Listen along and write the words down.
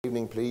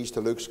evening, please,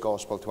 to Luke's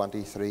Gospel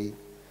 23.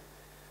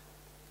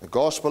 The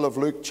Gospel of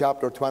Luke,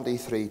 chapter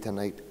 23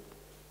 tonight.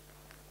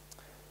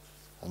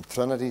 And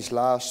Trinity's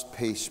last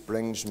piece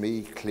brings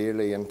me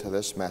clearly into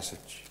this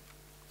message.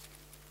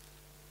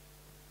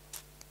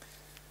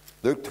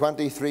 Luke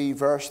 23,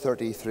 verse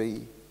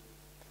 33,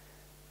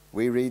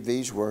 we read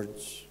these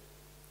words.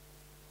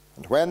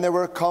 And when they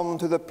were come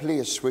to the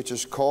place which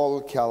is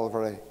called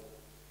Calvary,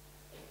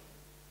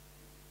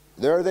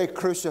 there they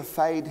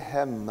crucified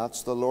him,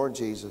 that's the Lord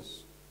Jesus,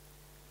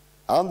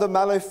 and the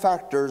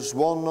malefactors,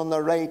 one on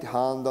the right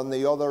hand and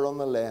the other on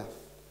the left.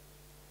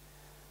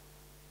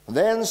 And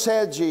then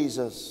said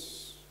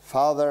Jesus,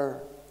 Father,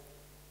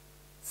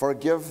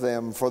 forgive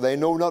them, for they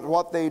know not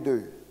what they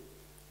do.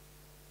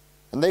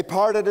 And they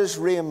parted his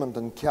raiment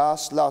and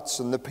cast lots,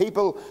 and the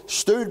people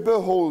stood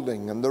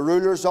beholding, and the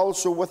rulers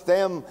also with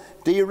them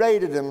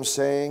derided him,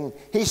 saying,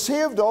 He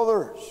saved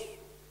others.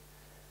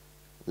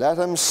 Let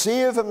him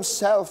save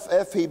himself,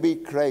 if he be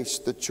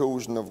Christ, the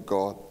chosen of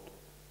God.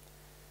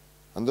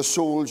 And the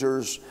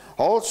soldiers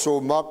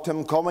also mocked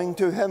him, coming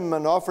to him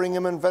and offering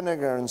him in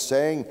vinegar, and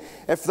saying,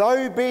 If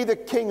thou be the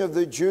King of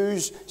the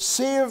Jews,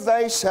 save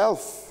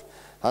thyself.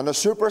 And a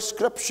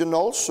superscription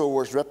also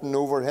was written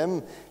over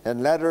him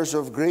in letters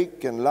of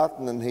Greek and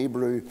Latin and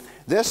Hebrew,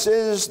 This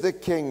is the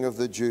King of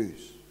the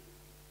Jews.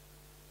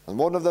 And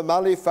one of the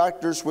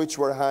malefactors which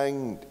were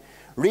hanged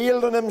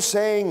railed on him,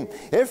 saying,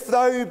 If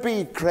thou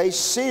be Christ,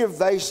 save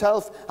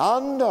thyself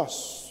and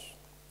us.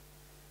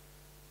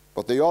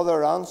 But the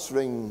other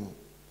answering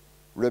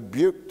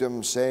rebuked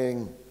him,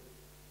 saying,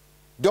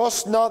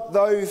 Dost not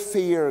thou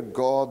fear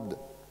God,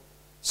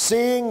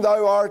 seeing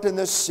thou art in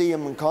the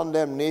same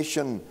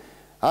condemnation?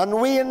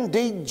 And we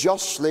indeed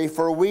justly,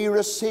 for we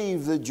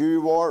receive the due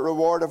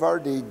reward of our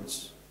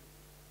deeds.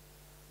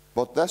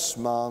 But this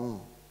man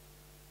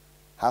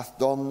hath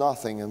done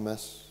nothing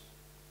amiss.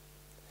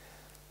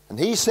 And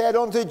he said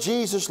unto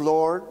Jesus,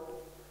 Lord,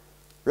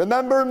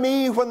 remember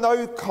me when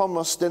thou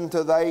comest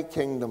into thy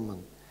kingdom.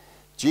 And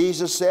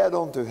Jesus said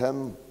unto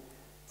him,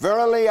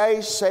 Verily I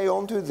say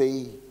unto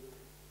thee,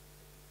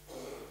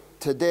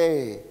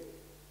 today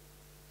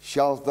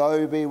shalt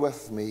thou be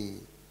with me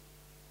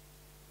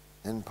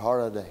in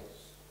paradise.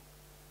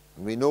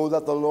 And we know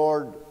that the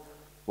Lord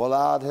will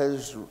add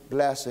his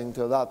blessing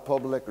to that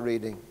public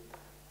reading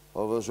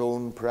of his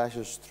own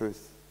precious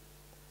truth.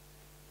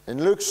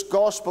 In Luke's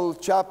Gospel,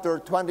 chapter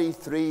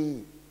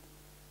 23,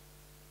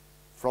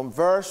 from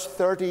verse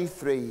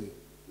 33,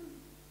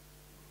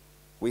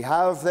 we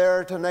have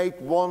there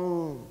tonight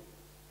one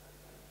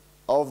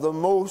of the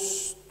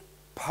most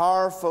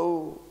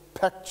powerful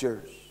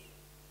pictures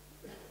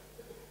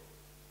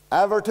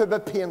ever to be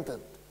painted.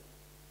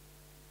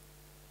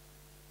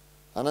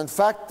 And in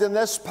fact, in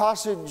this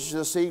passage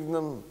this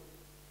evening,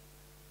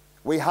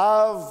 we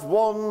have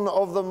one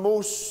of the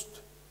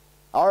most,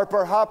 or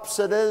perhaps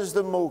it is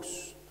the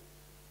most,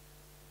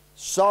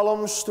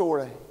 solemn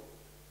story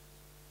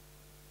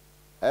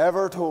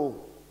ever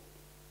told.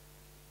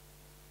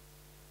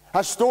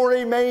 A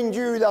story, mind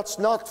you, that's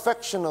not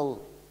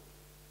fictional.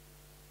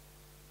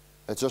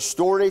 It's a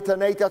story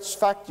tonight that's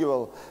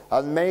factual,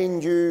 and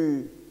mind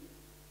you,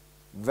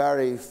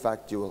 very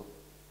factual.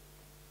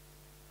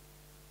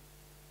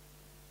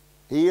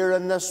 Here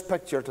in this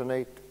picture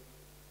tonight,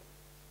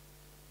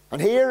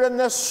 and here in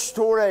this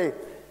story,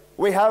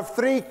 we have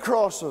 3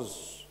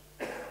 crosses.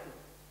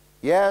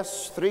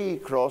 Yes, 3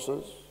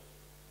 crosses,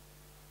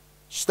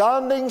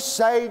 standing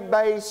side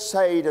by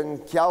side in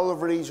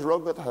Calvary's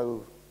rugged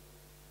hill.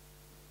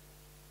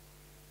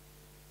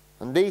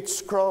 And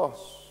each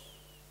cross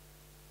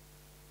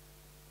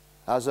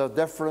has a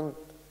different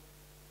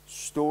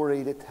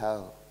story to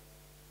tell.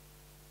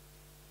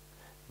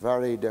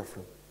 Very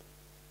different.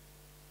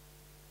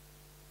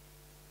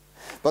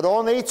 But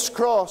on each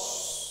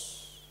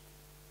cross,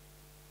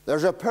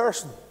 there's a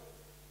person.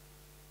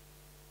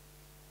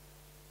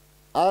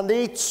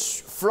 And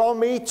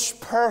from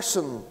each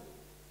person,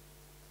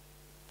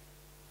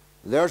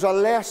 there's a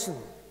lesson.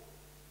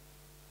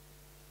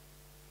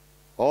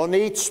 On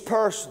each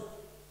person,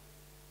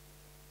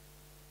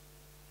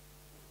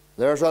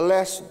 there's a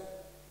lesson.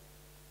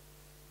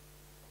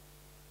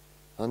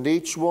 And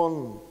each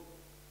one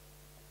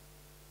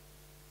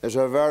is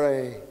a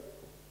very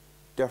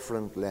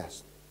different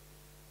lesson.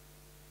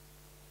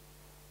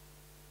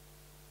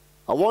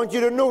 I want you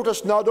to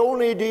notice, not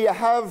only do you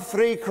have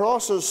 3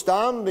 crosses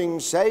standing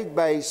side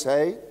by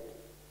side,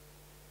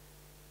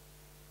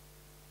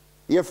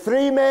 you have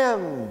 3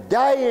 men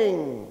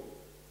dying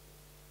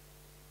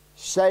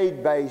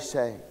side by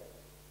side.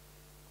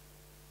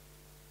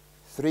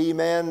 3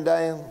 men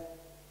dying.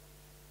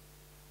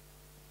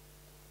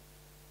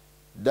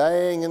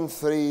 Dying in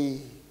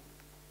 3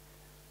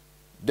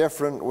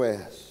 different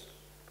ways.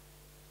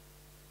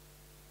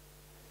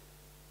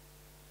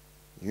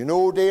 You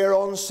know, dear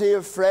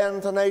unsaved friend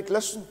tonight,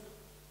 listen.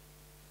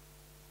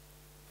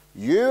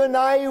 You and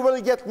I will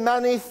get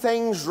many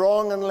things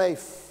wrong in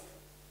life.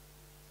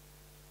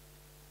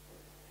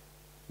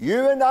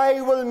 You and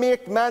I will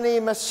make many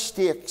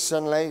mistakes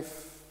in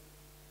life.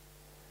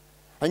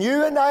 And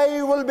you and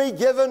I will be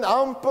given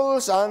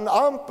amples and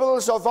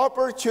amples of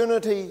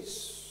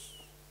opportunities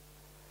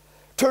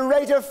to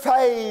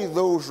rectify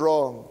those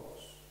wrongs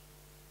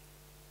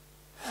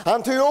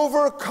and to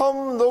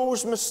overcome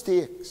those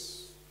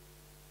mistakes.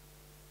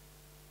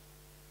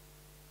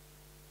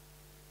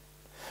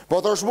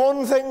 But there's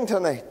one thing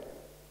tonight,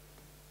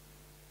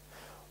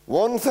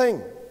 one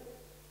thing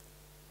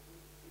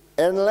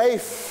in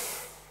life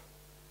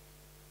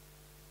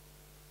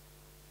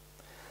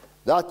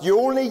that you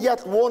only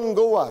get one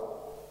go at.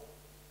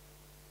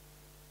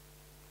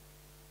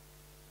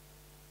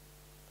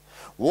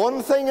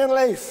 One thing in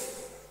life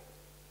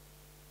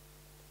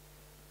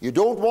you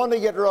don't want to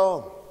get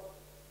wrong.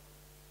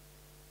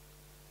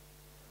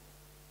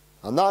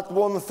 And that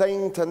one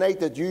thing tonight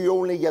that you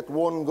only get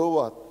one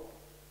go at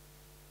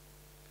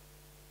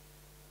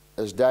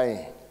is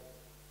dying.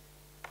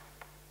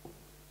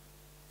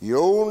 You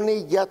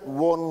only get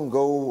one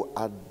go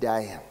at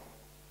dying.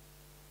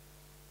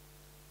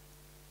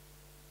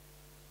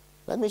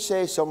 Let me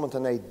say something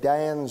tonight.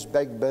 Dying's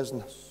big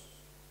business.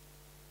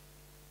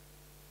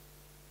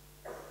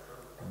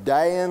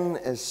 Dying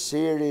is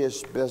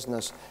serious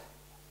business.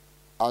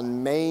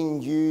 And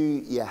mind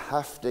you, you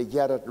have to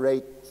get it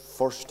right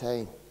first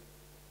time.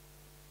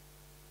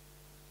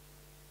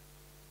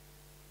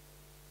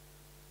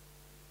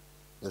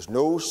 There's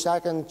no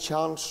second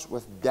chance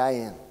with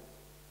dying.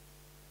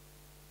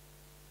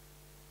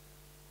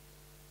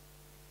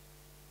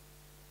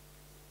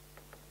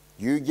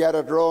 You get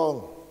it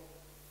wrong,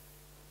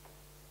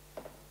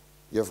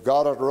 you've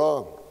got it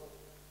wrong.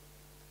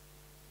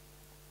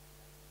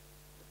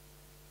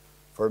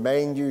 For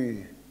mind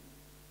you,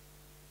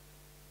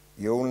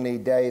 you only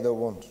die the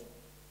once.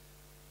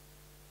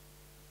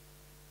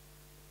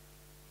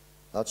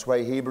 That's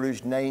why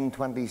Hebrews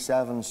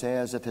 9:27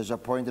 says it is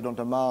appointed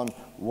unto man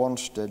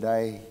once to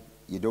die.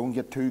 You don't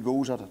get two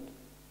goes at it.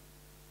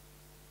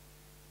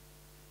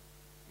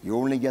 You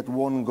only get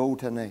one go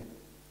tonight.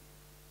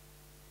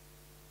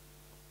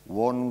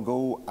 One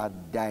go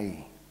at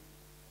dying.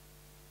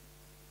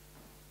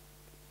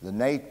 The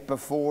night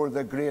before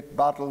the great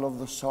battle of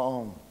the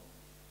Somme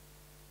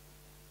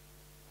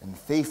in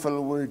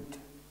Thiefelwood,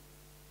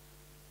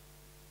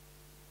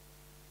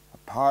 a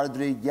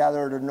padre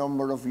gathered a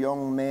number of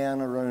young men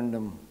around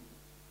him.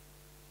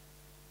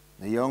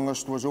 The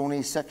youngest was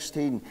only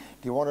 16. Do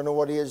you want to know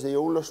what age the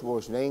oldest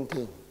was?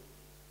 19.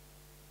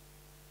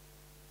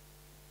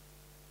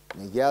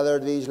 And he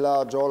gathered these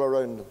lads all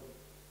around him.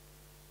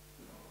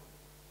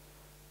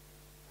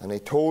 And he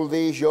told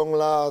these young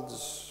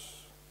lads,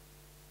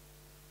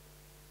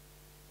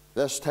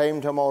 this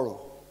time tomorrow,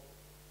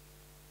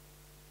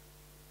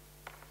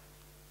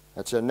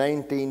 it's a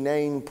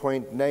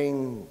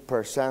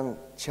 99.9%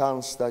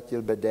 chance that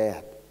you'll be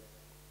dead.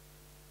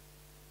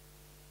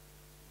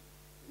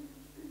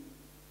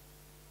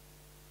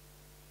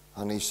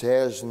 And he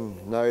says,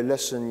 now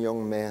listen,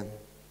 young men,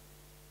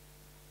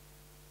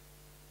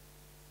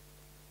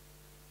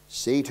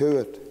 see to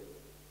it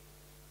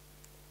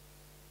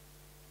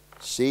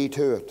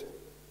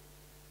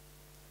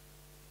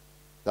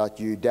that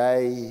you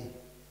die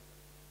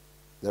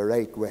the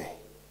right way.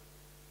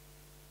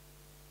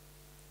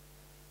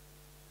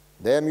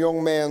 Them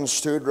young men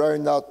stood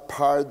round that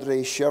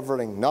padre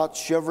shivering, not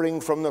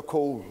shivering from the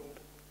cold,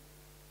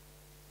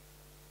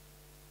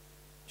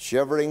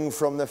 shivering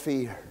from the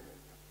fear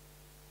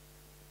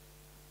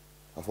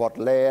of what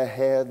lay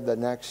ahead the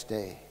next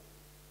day.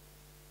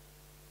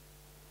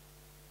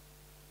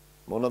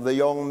 One of the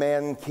young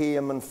men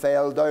came and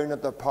fell down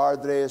at the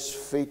padre's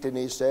feet, and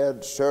he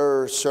said,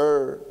 Sir,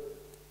 sir,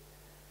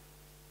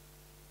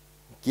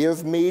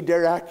 give me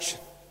direction.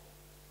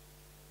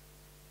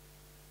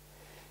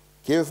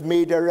 Give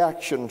me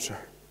direction, sir,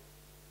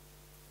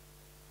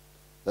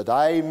 that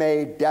I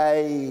may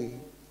die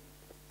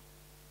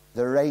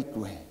the right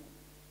way.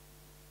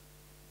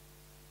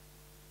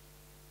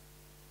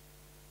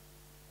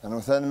 And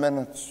within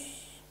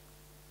minutes,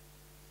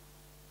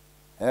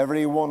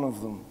 every one of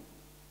them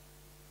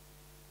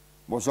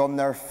was on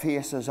their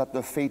faces at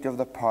the feet of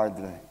the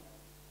padre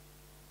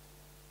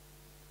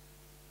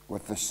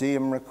with the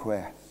same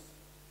request.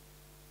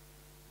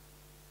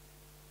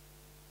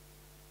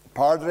 The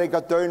padre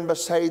got down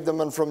beside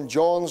them, and from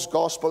John's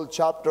Gospel,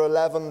 chapter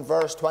 11,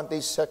 verse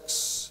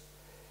 26,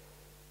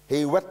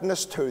 he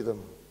witnessed to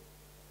them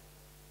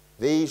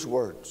these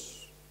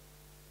words,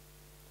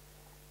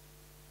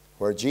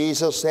 where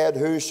Jesus said,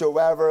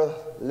 whosoever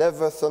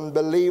liveth and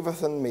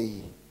believeth in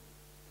me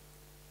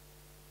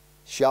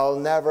shall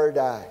never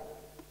die.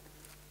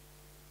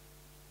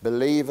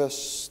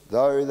 Believest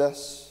thou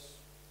this?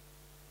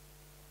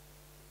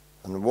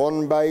 And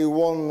one by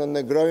one on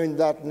the ground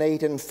that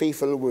night in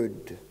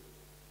Thiefelwood,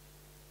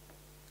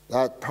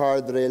 that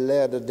padre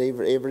led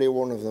every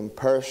one of them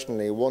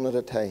personally, one at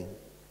a time,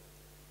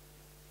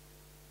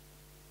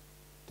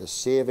 to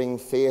saving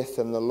faith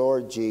in the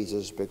Lord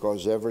Jesus,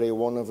 because every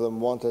one of them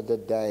wanted to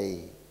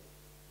die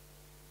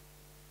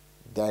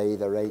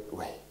the right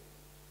way.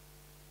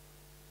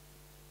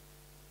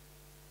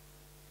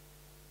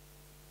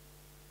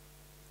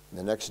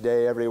 The next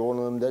day, every one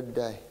of them did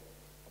die.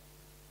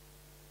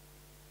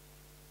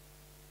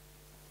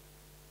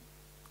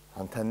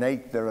 And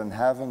tonight they're in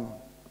heaven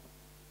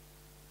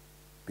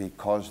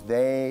because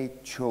they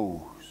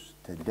chose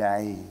to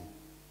die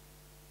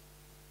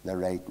the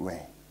right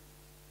way.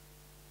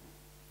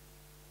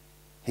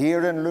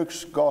 Here in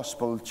Luke's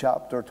Gospel,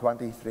 chapter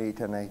 23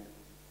 tonight,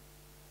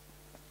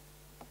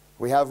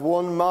 we have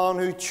one man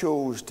who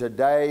chose to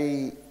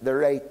die the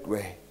right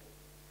way.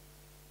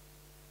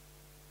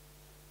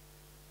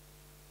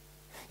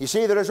 You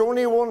see, there's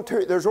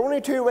only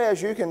two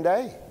ways you can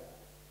die.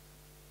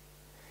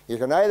 You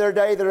can either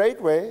die the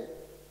right way,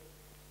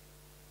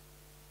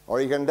 or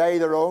you can die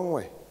the wrong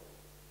way.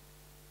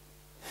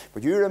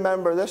 But you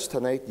remember this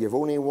tonight, you've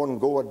only one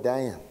go at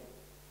dying.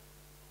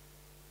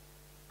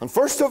 And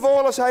first of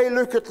all, as I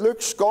look at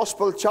Luke's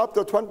Gospel,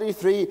 chapter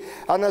 23,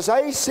 and as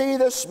I see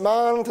this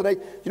man tonight,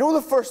 you know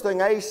the first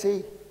thing I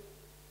see?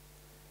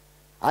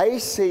 I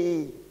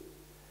see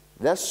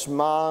this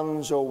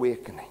man's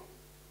awakening.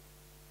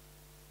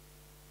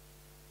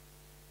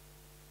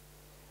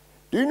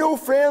 Do you know,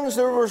 friends,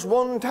 there was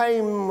one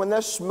time when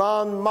this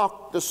man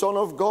mocked the Son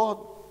of God.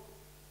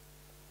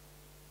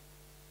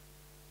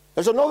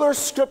 There's another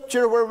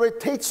scripture where we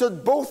teach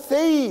that both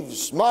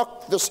thieves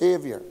mocked the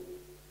Saviour. Do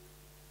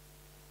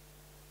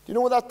you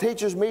know what that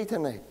teaches me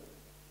tonight?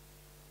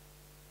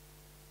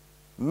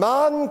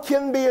 Man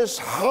can be as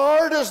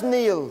hard as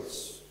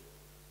nails,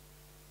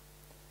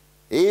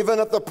 even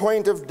at the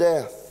point of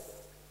death.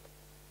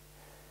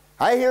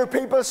 I hear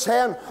people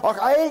saying, "Oh,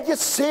 I get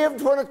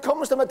saved when it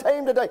comes to my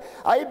time to die.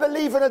 I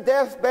believe in a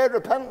deathbed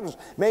repentance."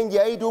 Mind you,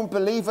 I don't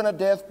believe in a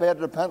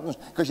deathbed repentance,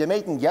 because you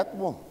mightn't get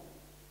one.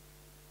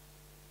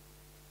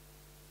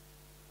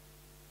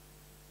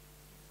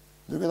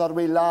 Look at that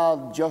wee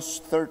lad,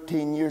 just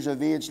 13 years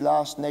of age,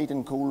 last night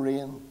in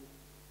Coleraine.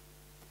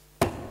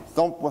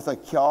 Thumped with a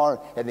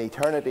car in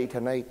eternity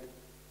tonight.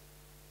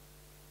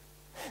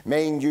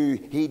 Mind you,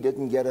 he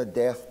didn't get a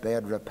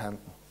deathbed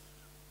repentance.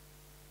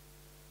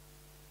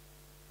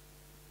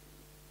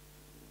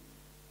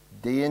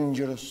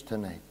 Dangerous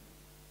tonight.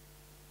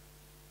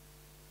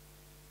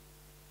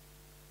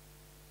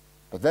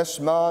 But this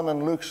man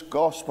in Luke's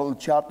Gospel,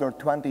 chapter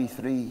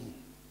 23,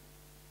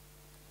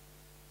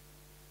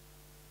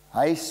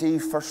 I see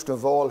first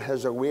of all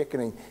his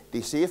awakening. Do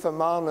you see, if a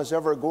man is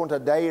ever going to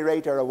die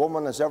right, or a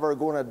woman is ever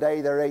going to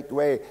die the right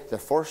way, the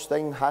first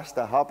thing has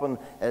to happen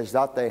is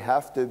that they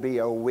have to be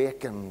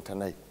awakened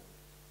tonight.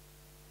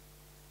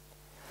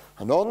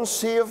 An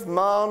unsaved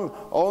man,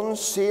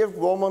 unsaved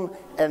woman,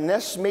 in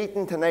this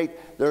meeting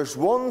tonight, there's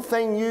one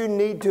thing you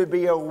need to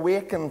be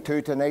awakened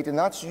to tonight, and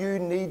that's you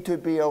need to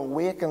be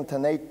awakened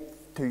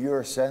tonight to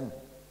your sin.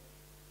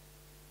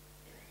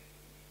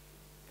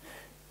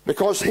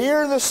 Because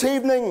here this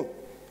evening,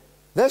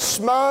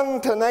 this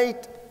man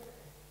tonight,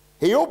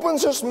 he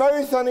opens his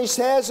mouth and he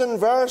says in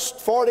verse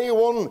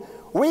 41,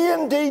 "We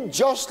indeed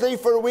justly,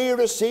 for we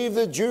receive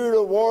the due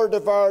reward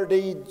of our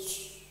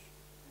deeds."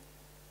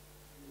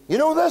 You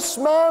know, this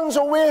man's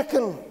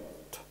awakened.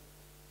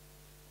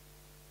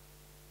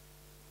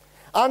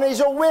 And he's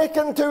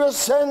awakened to his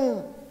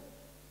sin.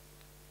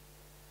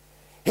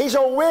 He's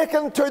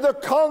awakened to the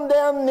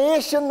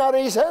condemnation that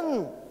he's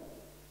in.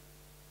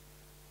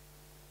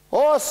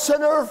 Oh,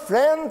 sinner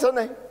friend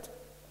tonight,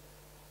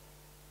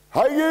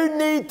 how you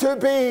need to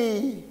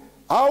be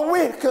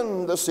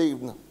awakened this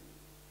evening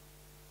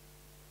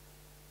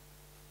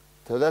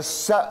to the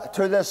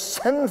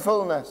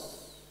sinfulness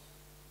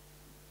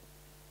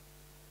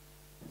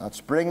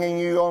that's bringing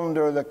you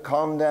under the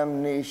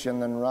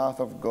condemnation and wrath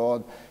of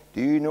God.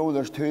 Do you know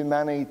there's too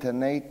many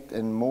tonight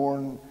in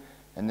Mourne,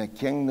 in the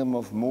kingdom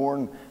of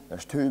Mourne?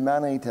 There's too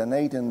many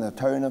tonight in the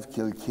town of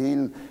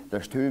Kilkeel.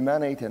 There's too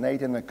many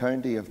tonight in the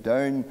county of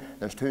Down.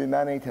 There's too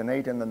many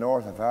tonight in the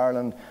north of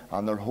Ireland,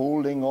 and they're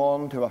holding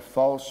on to a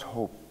false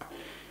hope.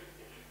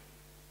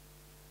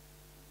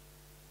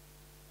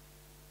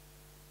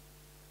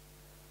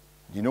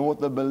 Do you know what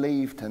they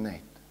believe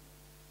tonight?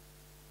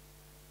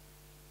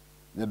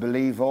 They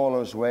believe all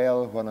is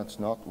well when it's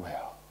not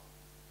well.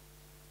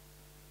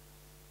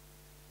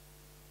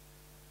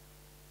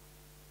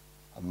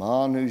 A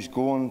man who's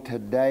going to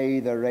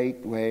die the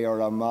right way, or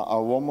a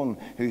woman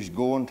who's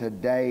going to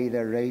die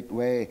the right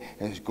way,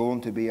 is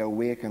going to be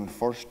awakened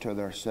first to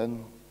their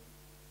sin.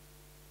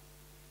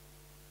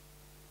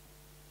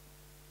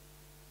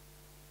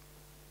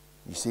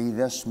 You see,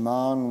 this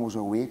man was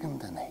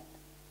awakened tonight.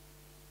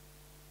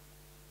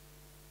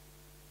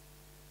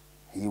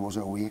 He was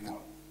awakened.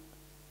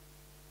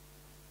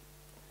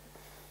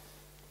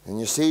 And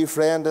you see,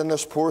 friend, in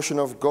this portion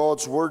of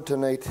God's Word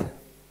tonight,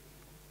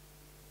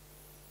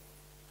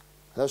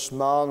 this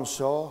man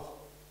saw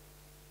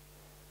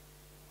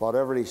what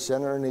every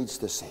sinner needs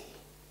to see.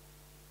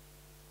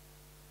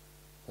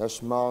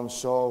 This man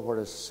saw where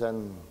his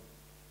sin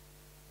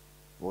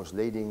was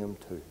leading him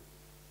to.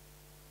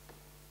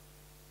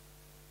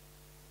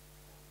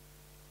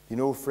 You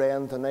know,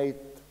 friend, tonight,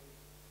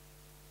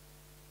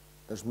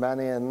 there's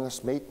many in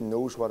this meeting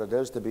knows what it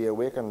is to be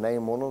awakened, and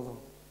I'm one of them.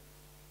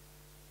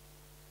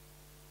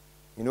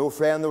 You know,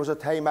 friend, there was a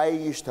time I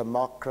used to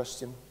mock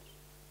Christians.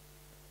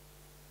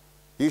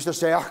 I used to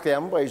say, ach,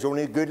 them boys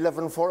only good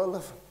living for a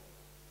living.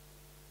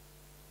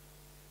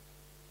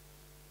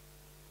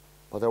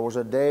 But there was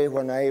a day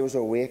when I was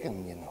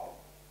awakened, you know.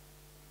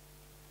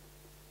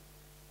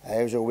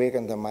 I was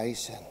awakened to my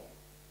sin.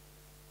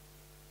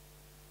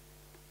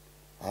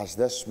 As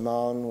this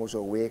man was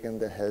awakened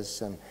to his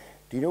sin.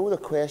 Do you know the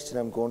question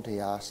I'm going to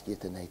ask you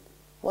tonight?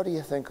 What do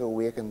you think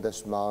awakened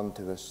this man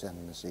to his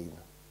sin this evening?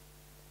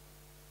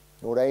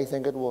 You know what I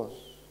think it was?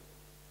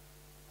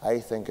 I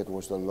think it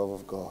was the love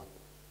of God.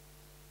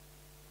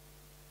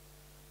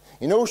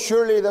 You know,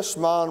 surely this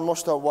man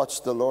must have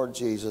watched the Lord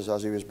Jesus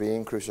as he was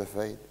being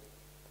crucified.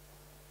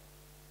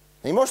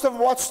 He must have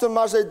watched him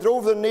as they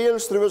drove the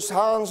nails through his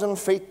hands and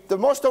feet. He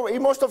must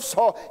have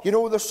saw, you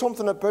know, there's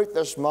something about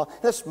this man.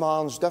 This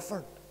man's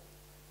different.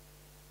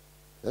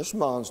 This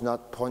man's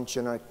not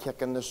punching or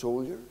kicking the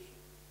soldiers.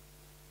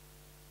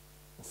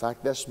 In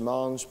fact, this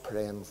man's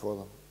praying for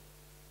them.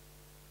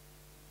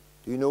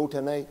 Do you know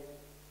tonight,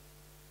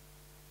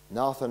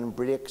 nothing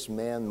breaks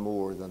men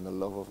more than the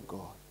love of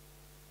God.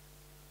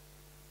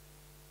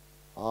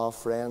 Ah,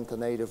 friend,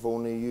 tonight, if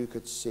only you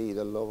could see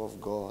the love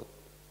of God.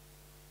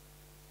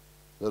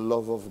 The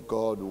love of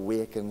God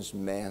wakens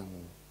men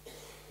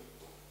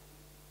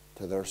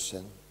to their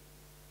sin.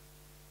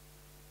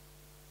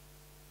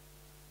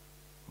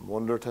 I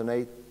wonder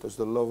tonight, does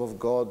the love of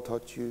God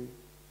touch you?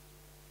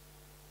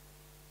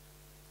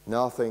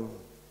 Nothing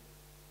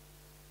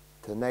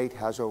tonight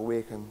has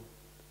awakened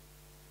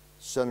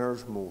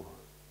sinners more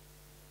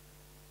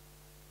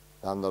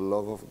than the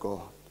love of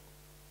God.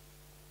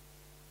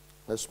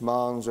 This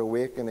man's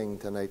awakening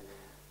tonight.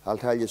 I'll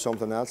tell you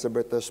something else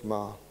about this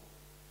man.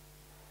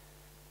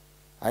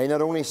 I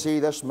not only see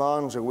this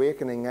man's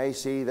awakening, I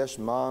see this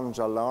man's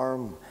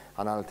alarm,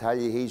 and I'll tell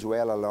you he's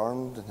well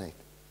alarmed tonight.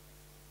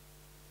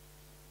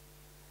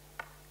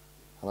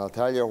 And I'll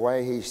tell you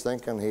why he's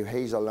thinking,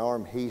 he's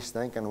alarmed, he's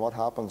thinking what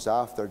happens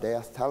after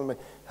death. Tell me,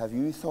 have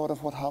you thought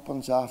of what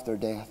happens after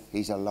death?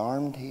 He's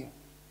alarmed here.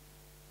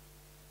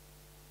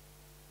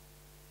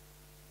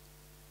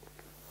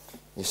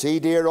 You see,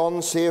 dear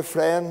unsaved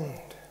friend,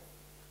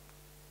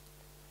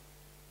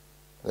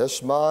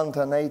 this man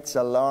tonight's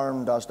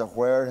alarmed as to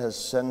where his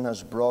sin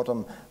has brought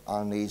him,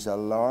 and he's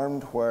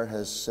alarmed where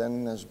his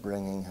sin is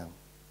bringing him.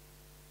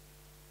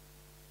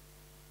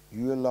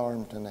 You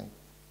alarmed tonight?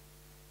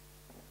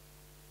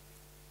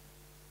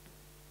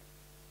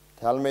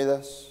 Tell me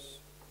this.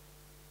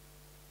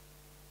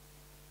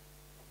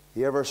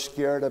 You ever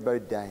scared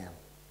about dying?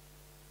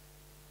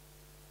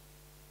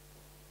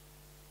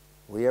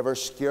 Were you ever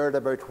scared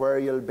about where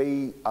you'll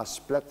be a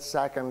split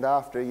second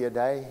after you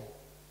die?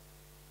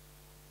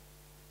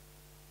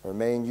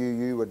 Remind you,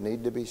 you would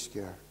need to be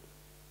scared.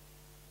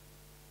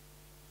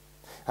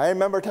 I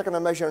remember taking a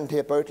measuring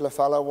tape out to a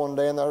fellow one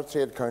day in the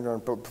trade counter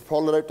and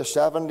pulled it out to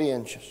 70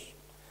 inches.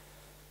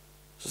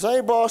 He says,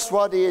 "Hey boss,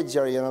 what age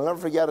are you?" And I'll never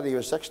forget it, he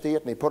was 68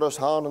 and he put his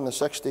hand on the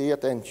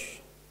 68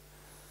 inch.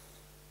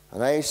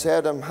 And I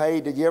said to him, "Hey,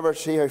 did you ever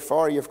see how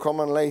far you've come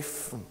in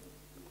life?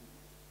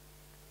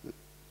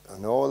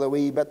 And all the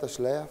wee bit that's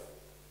left."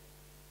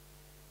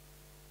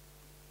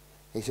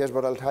 He says,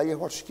 "But I'll tell you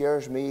what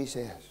scares me," he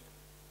says.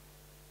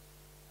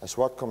 It's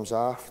what comes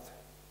after.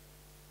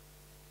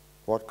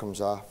 What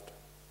comes after.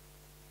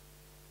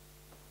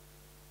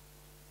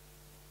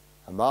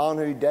 A man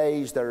who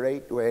dies the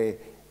right way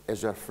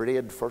is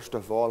afraid, first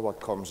of all,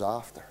 what comes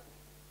after.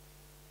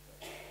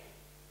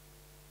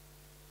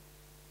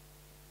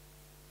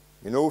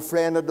 You know,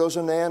 friend, it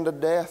doesn't end at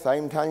death.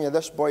 I'm telling you,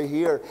 this boy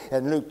here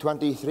in Luke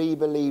 23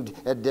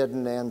 believed it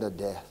didn't end at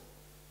death.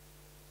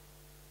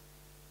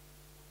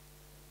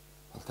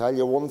 I'll tell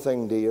you one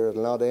thing, dear,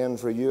 it'll not end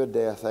for you at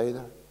death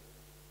either.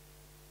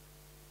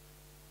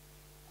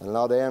 It'll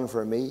not end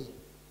for me.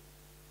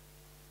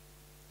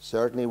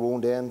 Certainly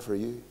won't end for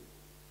you.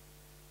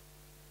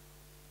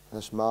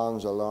 This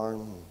man's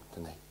alarmed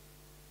tonight.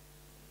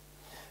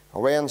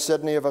 Away in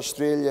Sydney of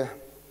Australia,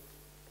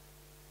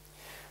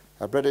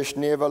 a British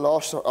naval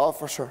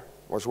officer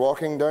was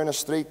walking down a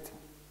street.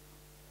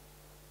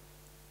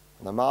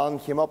 And a man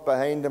came up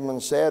behind him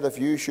and said, "If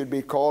you should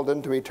be called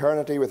into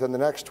eternity within the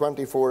next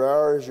 24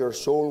 hours, your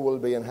soul will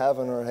be in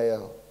heaven or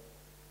hell."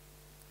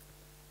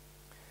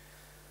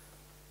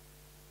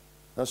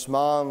 This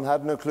man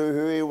had no clue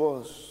who he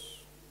was.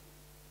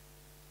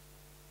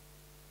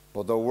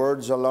 But the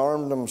words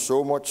alarmed him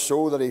so much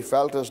so that he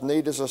felt his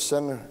need as a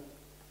sinner.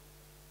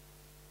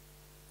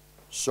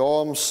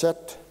 Saw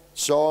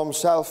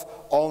himself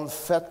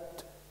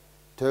unfit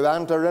to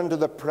enter into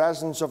the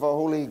presence of a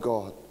holy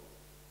God.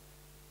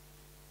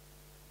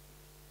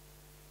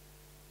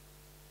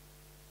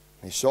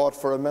 He sought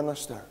for a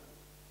minister,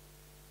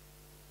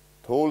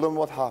 told him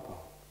what happened.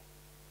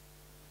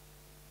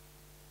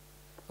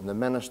 And the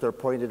minister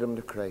pointed him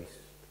to Christ.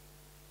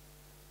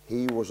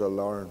 He was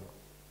alarmed.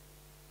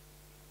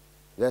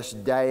 This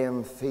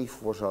dying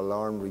thief was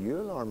alarmed. Were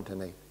you alarmed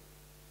tonight?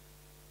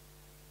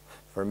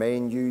 For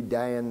mind you,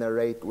 dying the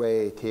right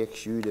way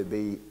takes you to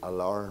be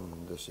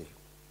alarmed this evening.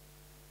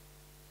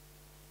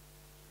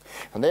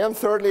 And then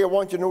thirdly, I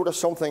want you to notice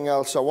something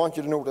else. I want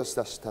you to notice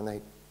this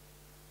tonight.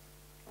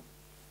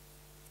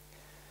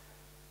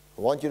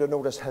 I want you to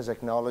notice his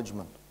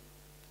acknowledgement.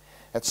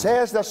 It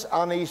says this,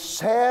 and he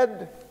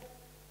said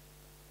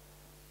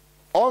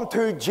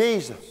unto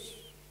Jesus.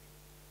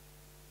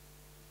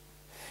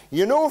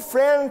 You know,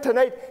 friend,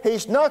 tonight,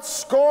 he's not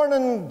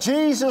scorning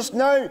Jesus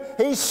now.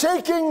 He's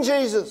seeking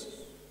Jesus.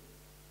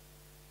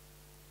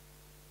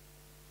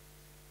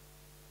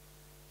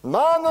 The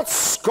man that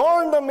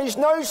scorned him, he's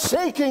now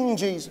seeking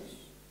Jesus.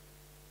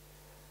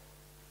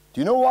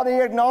 Do you know what he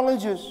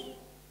acknowledges?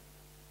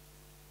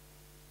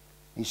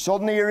 He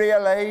suddenly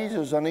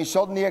realizes and he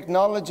suddenly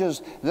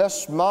acknowledges,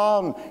 this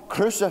man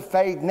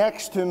crucified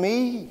next to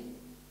me,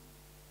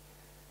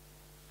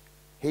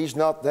 he's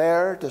not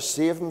there to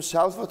save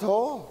himself at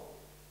all.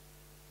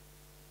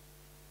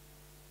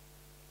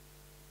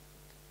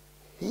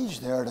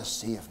 He's there to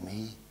save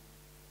me.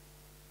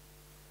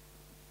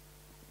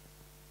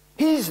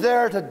 He's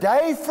there to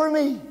die for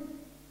me.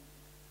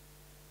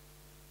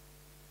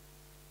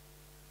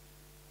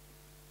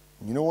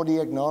 You know what he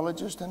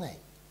acknowledges tonight?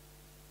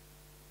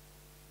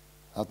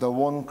 That the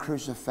one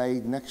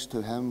crucified next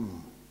to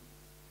him,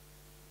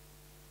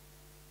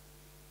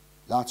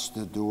 that's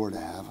the door to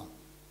heaven.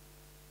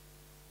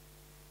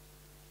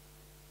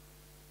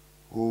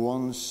 Oh,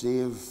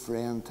 unsaved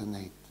friend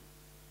tonight,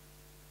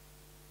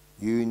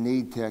 you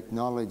need to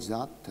acknowledge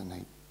that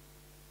tonight.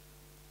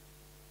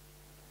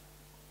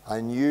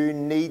 And you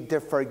need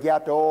to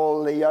forget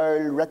all the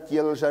old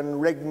rituals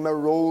and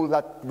rigmarole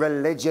that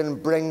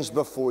religion brings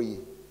before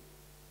you.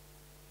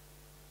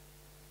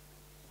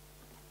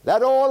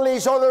 Let all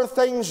these other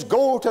things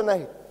go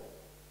tonight.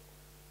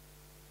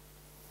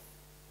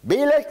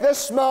 Be like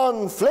this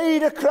man. Flee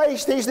to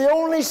Christ. He's the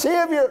only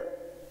Savior.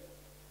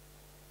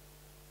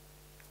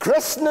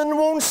 Christening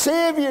won't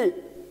save you.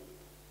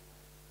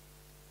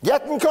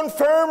 Getting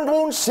confirmed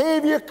won't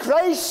save you.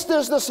 Christ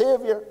is the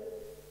Savior.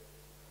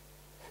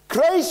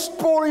 Christ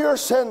bore your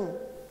sin.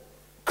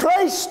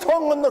 Christ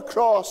hung on the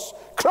cross.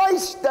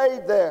 Christ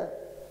died there.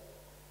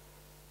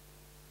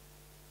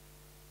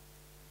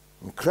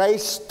 And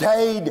Christ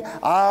died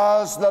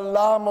as the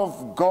Lamb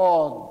of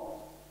God.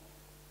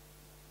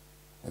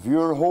 If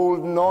you're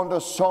holding on to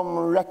some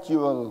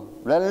ritual,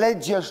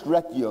 religious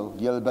ritual,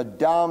 you'll be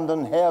damned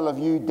in hell if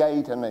you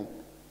die tonight.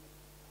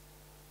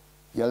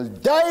 You'll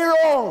die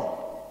wrong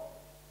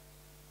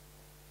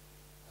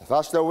if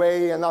that's the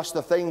way and that's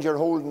the things you're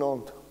holding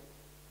on to.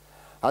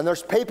 And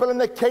there's people in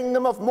the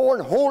kingdom of morn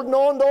holding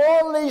on to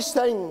all these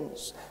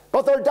things,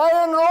 but they're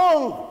dying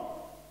wrong.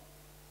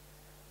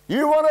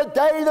 You want to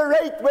die the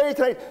right way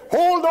tonight.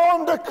 Hold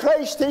on to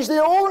Christ. He's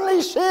the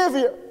only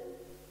Savior.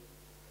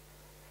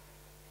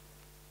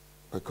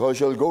 Because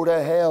you'll go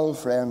to hell,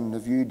 friend,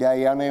 if you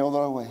die any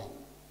other way.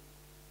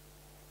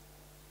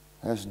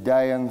 This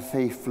dying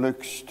thief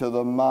looks to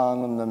the man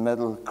on the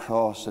middle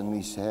cross and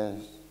he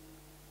says,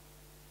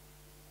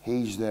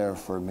 he's there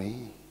for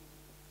me.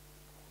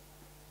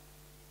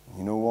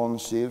 You know, one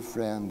saved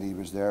friend, he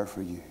was there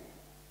for you.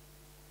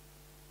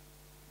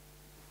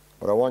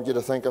 But I want you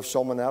to think of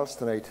someone else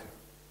tonight.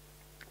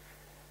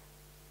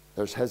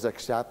 There's his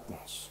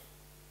acceptance.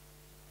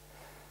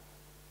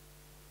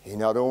 He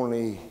not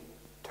only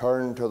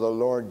turned to the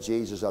Lord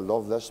Jesus, I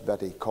love this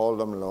bit, he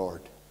called him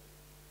Lord.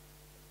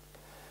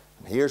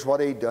 And here's what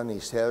he done.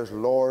 He says,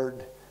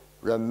 Lord,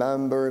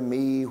 remember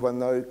me when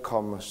thou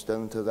comest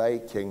into thy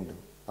kingdom.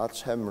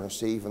 That's him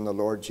receiving the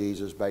Lord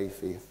Jesus by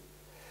faith.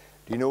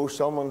 Do you know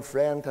someone,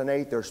 friend,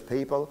 tonight? There's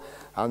people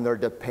and they're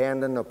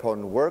dependent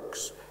upon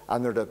works,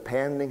 and they're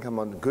depending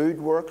on good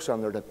works,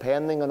 and they're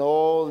depending on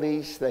all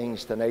these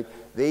things tonight.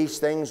 These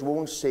things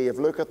won't save.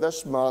 Look at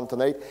this man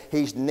tonight.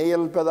 He's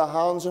nailed by the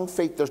hands and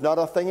feet. There's not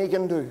a thing he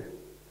can do.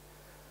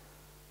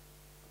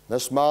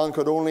 This man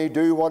could only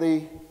do what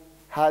he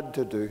had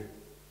to do.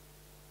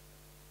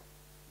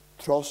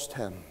 Trust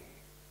him.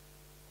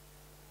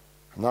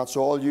 And that's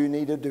all you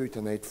need to do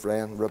tonight,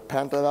 friend.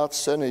 Repent of that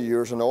sin of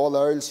yours and all the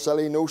old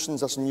silly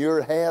notions that's in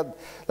your head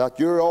that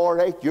you're all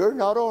right. You're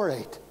not all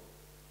right.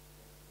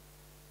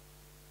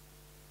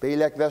 Be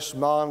like this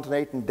man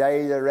tonight and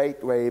die the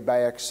right way by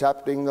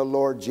accepting the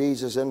Lord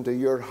Jesus into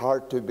your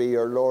heart to be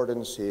your Lord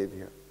and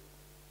Savior.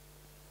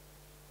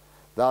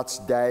 That's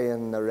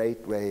dying the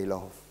right way,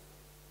 love.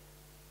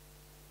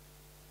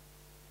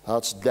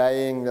 That's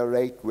dying the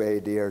right way,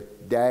 dear.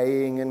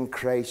 Dying in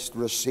Christ,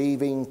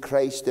 receiving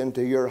Christ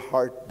into your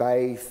heart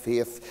by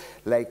faith,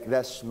 like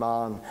this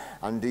man.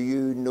 And do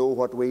you know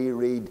what we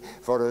read?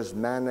 For as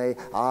many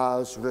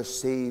as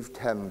received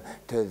him,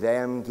 to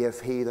them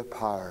give he the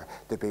power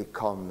to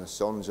become the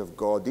sons of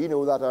God. Do you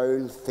know that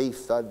old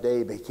thief that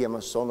day became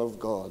a son of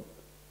God?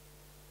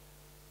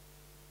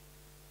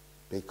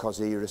 Because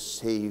he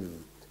received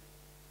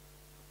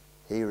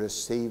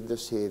the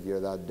Savior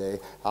that day.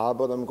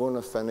 But I'm going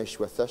to finish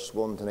with this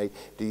one tonight.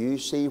 Do you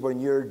see, when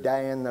you're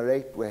dying the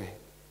right way,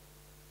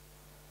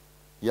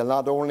 you'll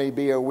not only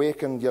be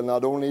awakened, you'll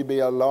not only be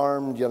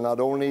alarmed, you'll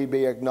not only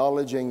be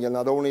acknowledging, you'll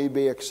not only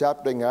be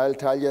accepting. I'll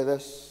tell you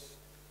this.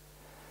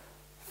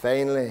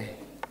 Finally,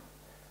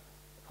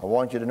 I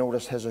want you to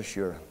notice his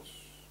assurance.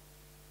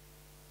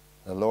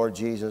 The Lord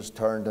Jesus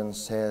turned and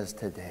says,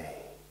 today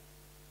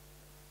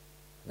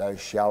thou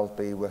shalt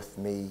be with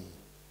me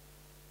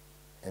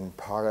in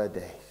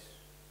paradise.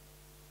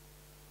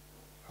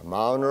 A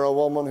man or a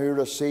woman who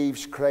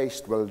receives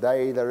Christ will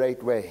die the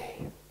right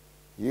way.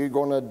 You're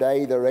going to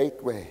die the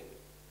right way.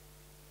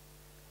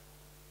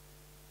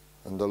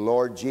 And the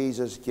Lord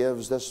Jesus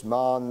gives this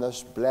man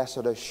this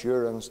blessed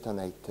assurance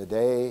tonight.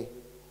 Today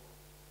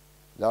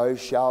thou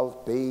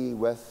shalt be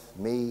with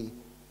me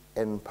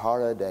in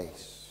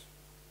paradise.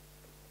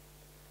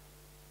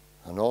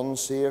 An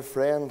unsaved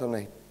friend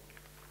tonight,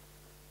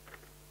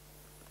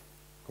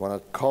 when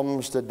it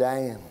comes to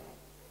dying,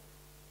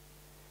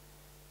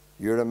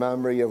 you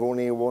remember you've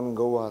only one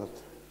go at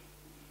it.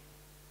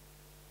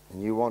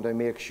 And you want to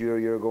make sure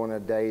you're going to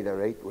die the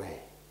right way.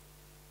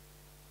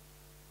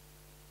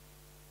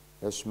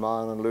 This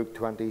man in Luke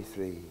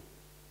 23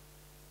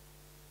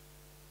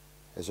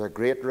 is a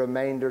great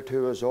reminder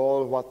to us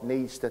all what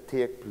needs to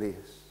take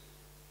place.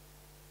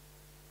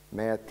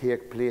 May it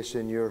take place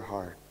in your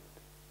heart.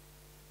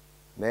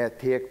 May it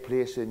take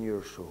place in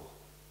your soul.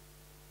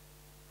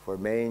 For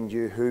mind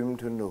you, whom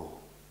to know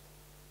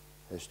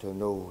is to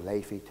know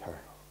life eternal.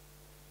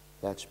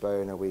 Let's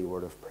bow in a wee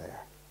word of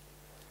prayer.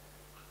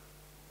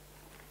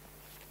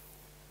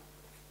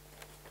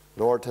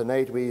 Lord,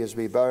 tonight as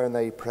we bow in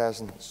thy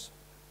presence,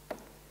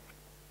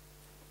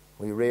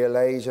 we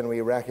realize and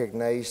we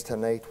recognize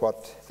tonight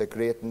what the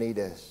great need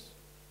is.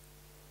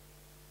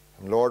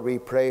 And Lord, we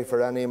pray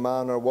for any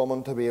man or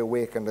woman to be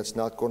awakened. It's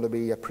not going to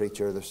be a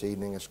preacher this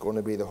evening. It's going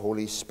to be the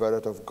Holy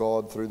Spirit of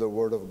God through the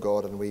Word of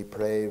God. And we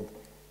pray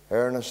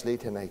earnestly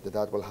tonight that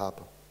that will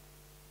happen.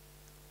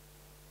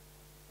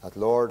 That,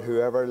 Lord,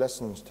 whoever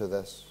listens to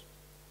this,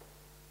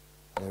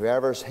 and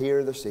whoever's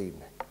here this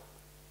evening,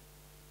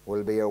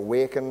 will be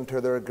awakened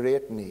to their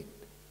great need,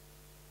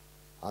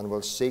 and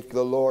will seek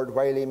the Lord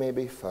while he may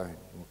be found,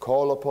 and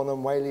call upon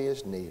him while he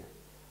is near.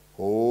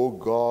 O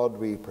God,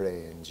 we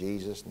pray in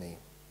Jesus' name.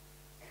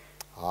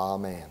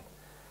 Amen.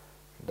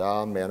 And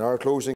amen. Our closing